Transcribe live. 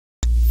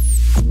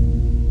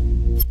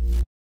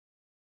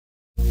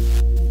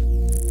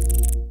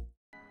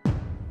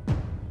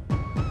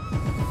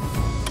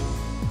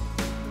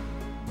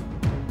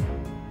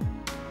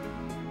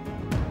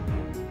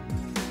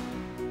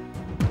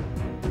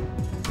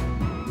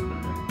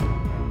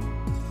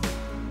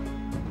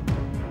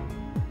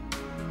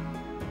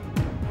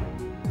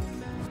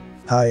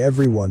Hi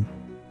everyone.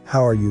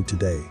 How are you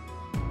today?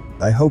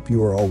 I hope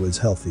you are always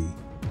healthy.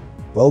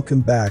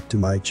 Welcome back to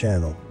my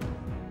channel.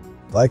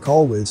 Like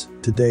always,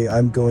 today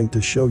I'm going to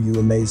show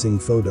you amazing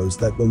photos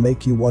that will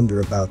make you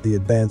wonder about the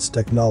advanced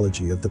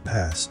technology of the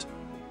past.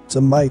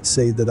 Some might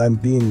say that I'm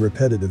being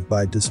repetitive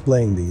by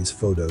displaying these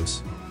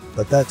photos.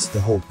 But that's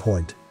the whole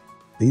point.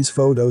 These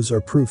photos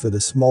are proof that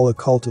a small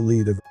occult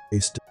elite of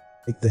race to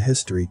make the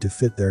history to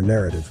fit their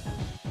narrative.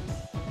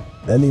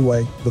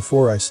 Anyway,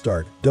 before I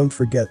start, don't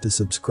forget to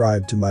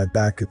subscribe to my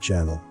backup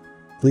channel.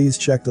 Please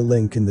check the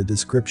link in the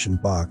description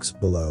box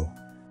below.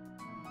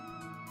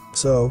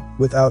 So,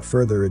 without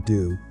further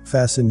ado,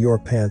 fasten your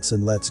pants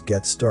and let's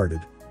get started.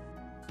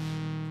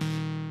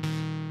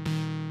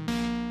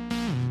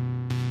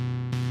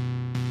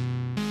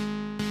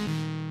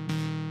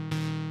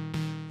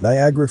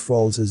 Niagara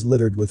Falls is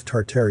littered with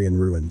Tartarian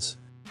ruins.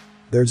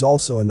 There's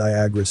also a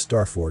Niagara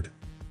Star Fort.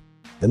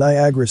 The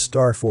Niagara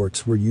Star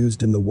Forts were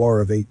used in the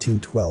War of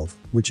 1812,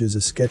 which is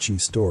a sketchy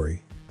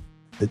story.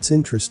 It's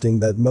interesting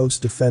that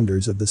most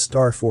defenders of the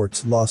Star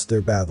Forts lost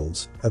their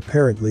battles.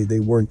 Apparently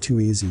they weren't too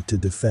easy to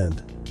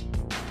defend.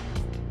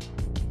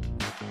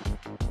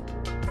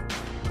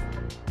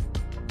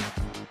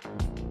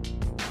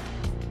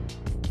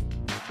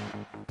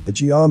 The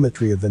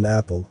geometry of an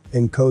apple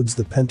encodes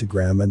the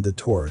pentagram and the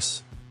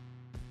torus.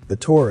 The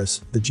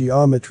torus, the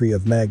geometry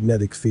of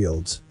magnetic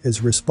fields,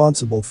 is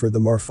responsible for the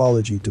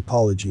morphology,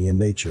 topology in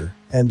nature,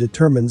 and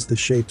determines the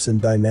shapes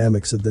and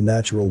dynamics of the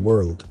natural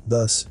world,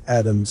 thus,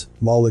 atoms,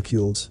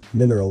 molecules,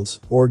 minerals,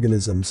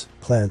 organisms,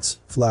 plants,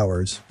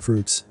 flowers,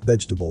 fruits,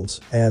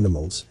 vegetables,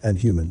 animals, and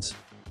humans.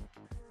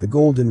 The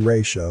golden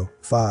ratio,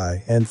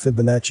 phi, and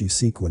Fibonacci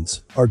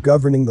sequence are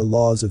governing the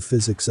laws of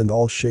physics and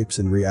all shapes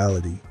in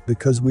reality,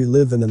 because we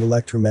live in an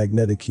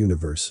electromagnetic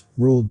universe,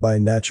 ruled by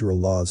natural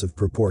laws of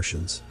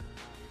proportions.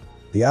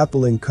 The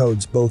apple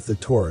encodes both the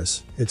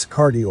torus, its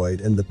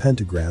cardioid, and the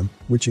pentagram,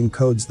 which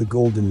encodes the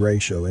golden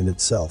ratio in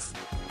itself.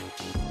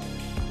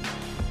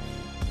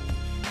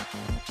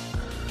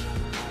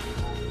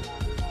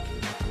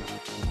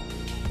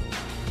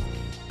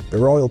 The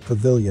Royal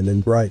Pavilion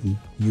in Brighton,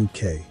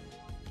 UK.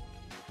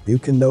 You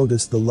can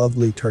notice the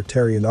lovely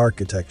Tartarian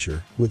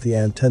architecture, with the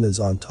antennas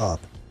on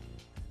top.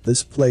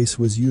 This place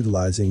was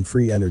utilizing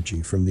free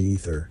energy from the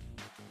ether.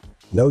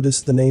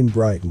 Notice the name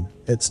Brighton.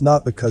 It's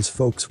not because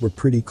folks were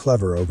pretty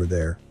clever over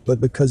there,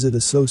 but because it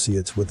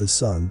associates with the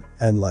sun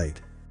and light.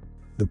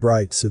 The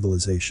bright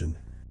civilization.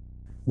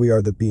 We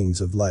are the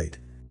beings of light.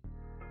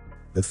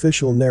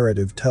 Official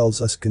narrative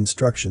tells us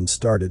construction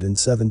started in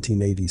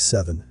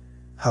 1787.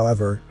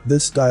 However,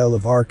 this style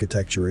of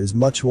architecture is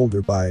much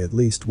older by at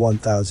least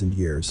 1,000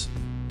 years.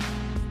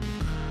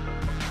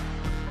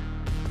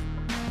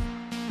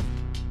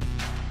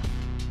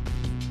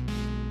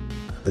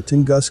 The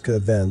Tunguska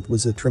event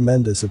was a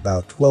tremendous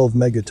about 12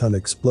 megaton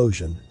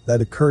explosion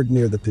that occurred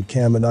near the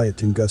Podkamennaya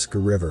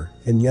Tunguska River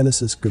in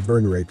Yeniseisk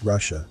Governorate,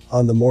 Russia,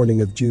 on the morning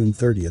of June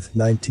 30,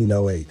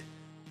 1908.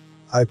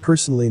 I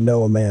personally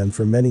know a man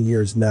for many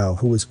years now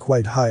who was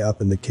quite high up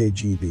in the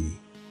KGB.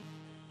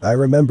 I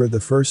remember the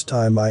first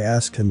time I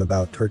asked him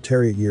about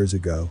Tartaria years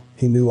ago,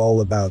 he knew all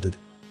about it.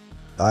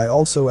 I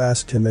also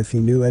asked him if he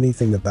knew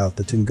anything about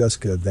the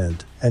Tunguska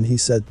event, and he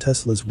said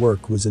Tesla's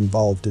work was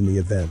involved in the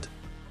event.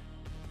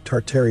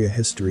 Tartaria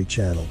History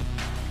Channel.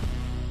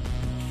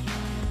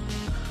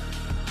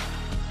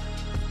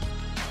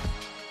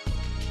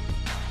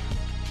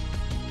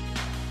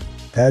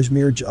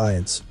 Kashmir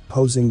Giants,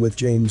 posing with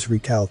James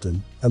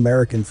Ricalton,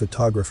 American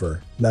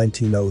photographer,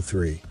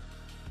 1903.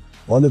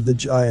 One of the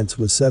giants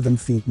was 7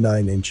 feet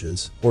 9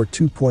 inches, or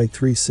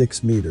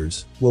 2.36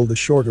 meters, while the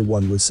shorter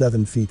one was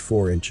 7 feet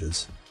 4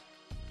 inches.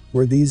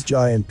 Were these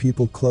giant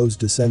people close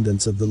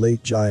descendants of the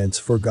late giants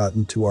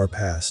forgotten to our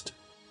past?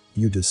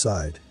 You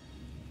decide.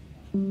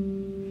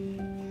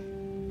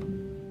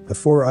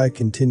 Before I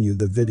continue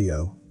the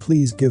video,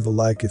 please give a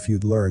like if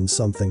you'd learned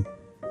something.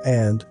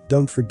 And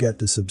don't forget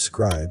to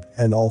subscribe,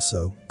 and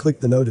also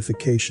click the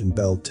notification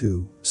bell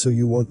too, so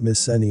you won't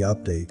miss any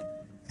update.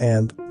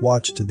 And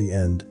watch to the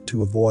end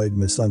to avoid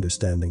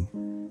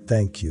misunderstanding.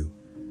 Thank you.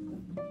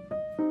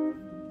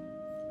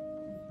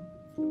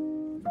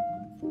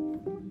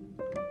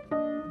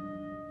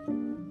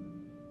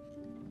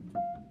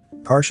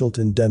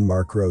 Karsleton,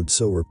 Denmark Road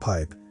Sewer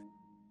Pipe.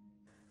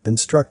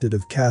 Constructed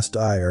of cast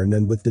iron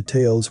and with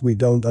details we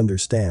don't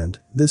understand,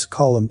 this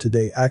column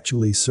today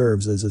actually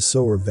serves as a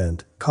sewer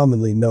vent,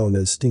 commonly known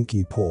as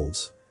stinky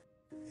poles.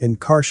 In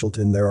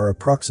Karsleton there are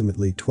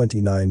approximately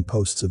 29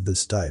 posts of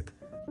this type.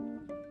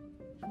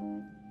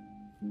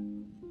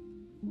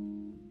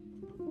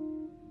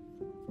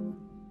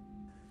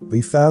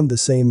 We found the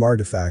same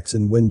artifacts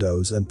in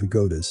windows and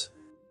pagodas.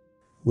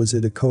 Was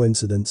it a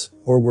coincidence,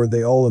 or were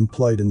they all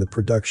employed in the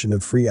production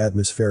of free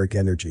atmospheric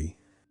energy?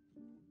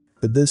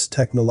 Could this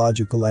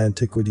technological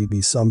antiquity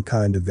be some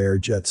kind of air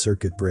jet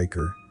circuit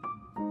breaker?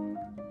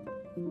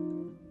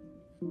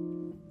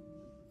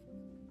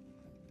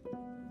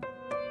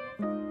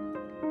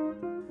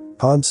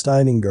 Hans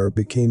Steininger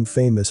became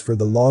famous for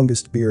the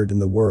longest beard in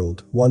the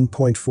world,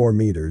 1.4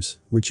 meters,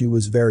 which he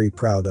was very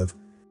proud of.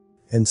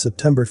 In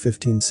September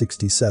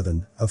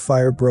 1567, a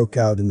fire broke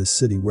out in the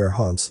city where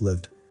Hans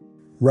lived.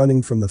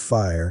 Running from the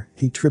fire,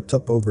 he tripped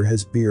up over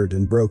his beard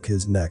and broke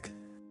his neck.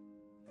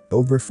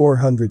 Over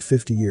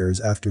 450 years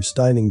after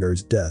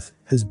Steininger's death,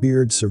 his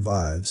beard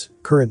survives,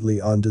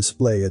 currently on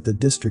display at the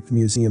District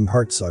Museum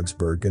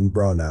Herzogsburg in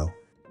Braunau.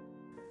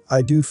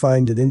 I do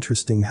find it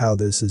interesting how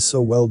this is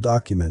so well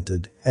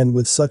documented, and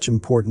with such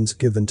importance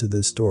given to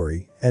this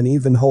story, and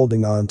even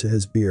holding on to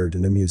his beard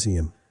in a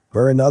museum.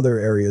 Where in other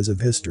areas of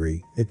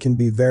history, it can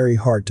be very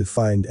hard to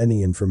find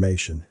any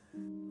information.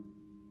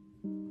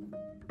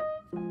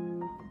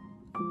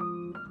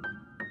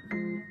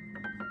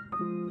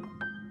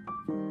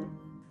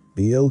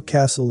 Beyle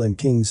Castle and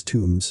King's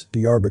Tombs,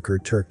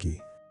 Diyarbakir,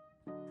 Turkey.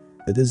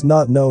 It is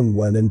not known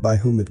when and by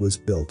whom it was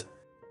built.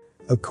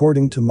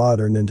 According to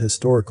modern and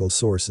historical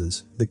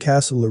sources, the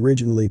castle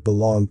originally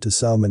belonged to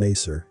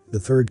Salmanaser, the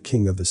third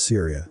king of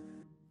Assyria.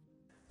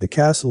 The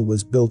castle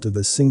was built of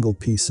a single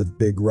piece of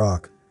big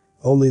rock.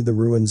 Only the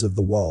ruins of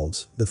the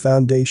walls, the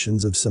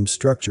foundations of some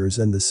structures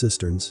and the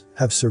cisterns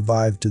have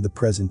survived to the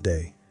present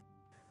day.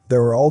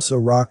 There are also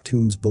rock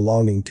tombs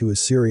belonging to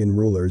Assyrian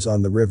rulers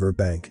on the river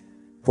bank.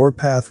 Or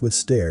path with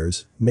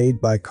stairs,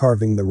 made by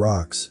carving the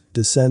rocks,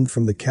 descend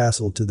from the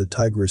castle to the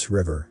Tigris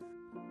River.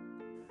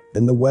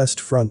 In the west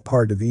front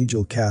part of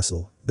Egil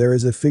Castle, there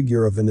is a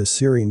figure of an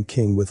Assyrian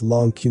king with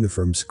long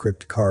cuneiform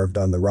script carved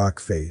on the rock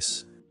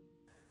face.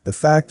 The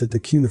fact that the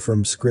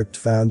cuneiform script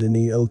found in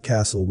Egil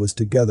Castle was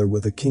together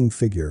with a king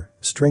figure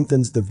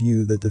strengthens the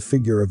view that the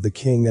figure of the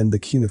king and the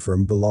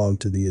cuneiform belonged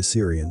to the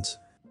Assyrians.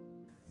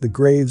 The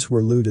graves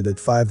were looted at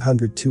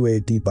 502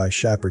 AD by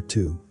Shapur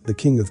II, the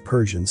king of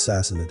Persian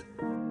Sassanid.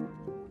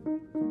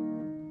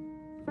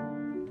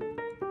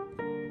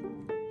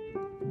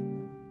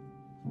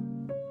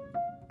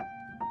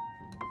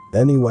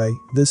 Anyway,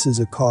 this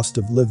is a cost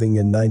of living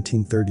in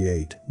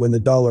 1938, when the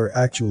dollar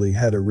actually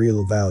had a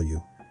real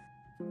value.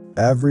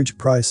 Average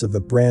price of a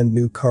brand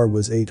new car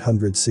was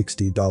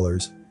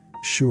 $860.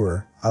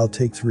 Sure, I'll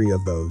take 3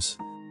 of those.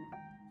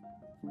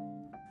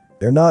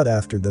 They're not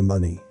after the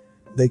money.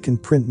 They can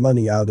print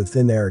money out of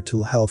thin air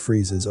till hell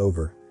freezes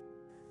over.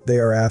 They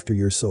are after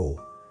your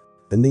soul.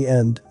 In the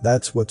end,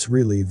 that's what's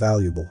really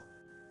valuable.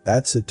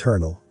 That's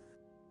eternal.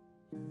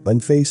 When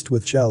faced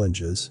with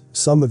challenges,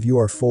 some of you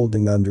are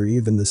folding under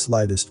even the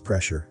slightest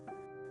pressure.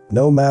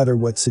 No matter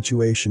what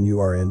situation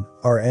you are in,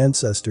 our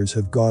ancestors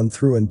have gone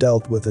through and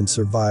dealt with and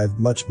survived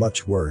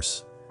much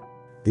worse.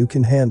 You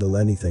can handle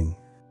anything.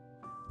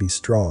 Be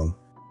strong.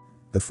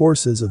 The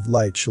forces of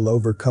light shall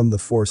overcome the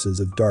forces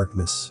of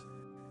darkness.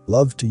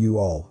 Love to you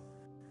all.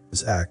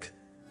 Zach.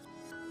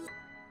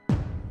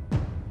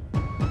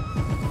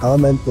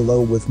 Comment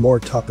below with more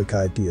topic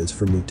ideas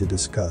for me to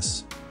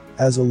discuss.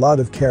 As a lot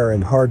of care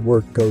and hard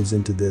work goes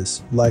into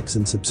this, likes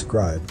and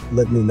subscribe,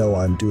 let me know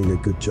I'm doing a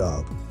good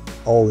job.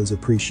 All is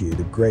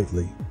appreciated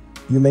greatly.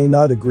 You may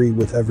not agree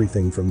with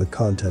everything from the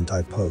content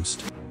I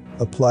post.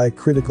 Apply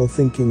critical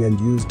thinking and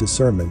use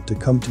discernment to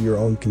come to your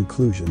own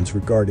conclusions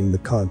regarding the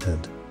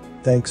content.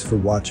 Thanks for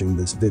watching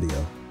this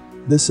video.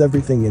 This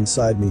Everything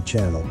Inside Me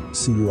channel,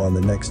 see you on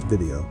the next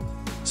video.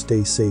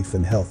 Stay safe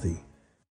and healthy.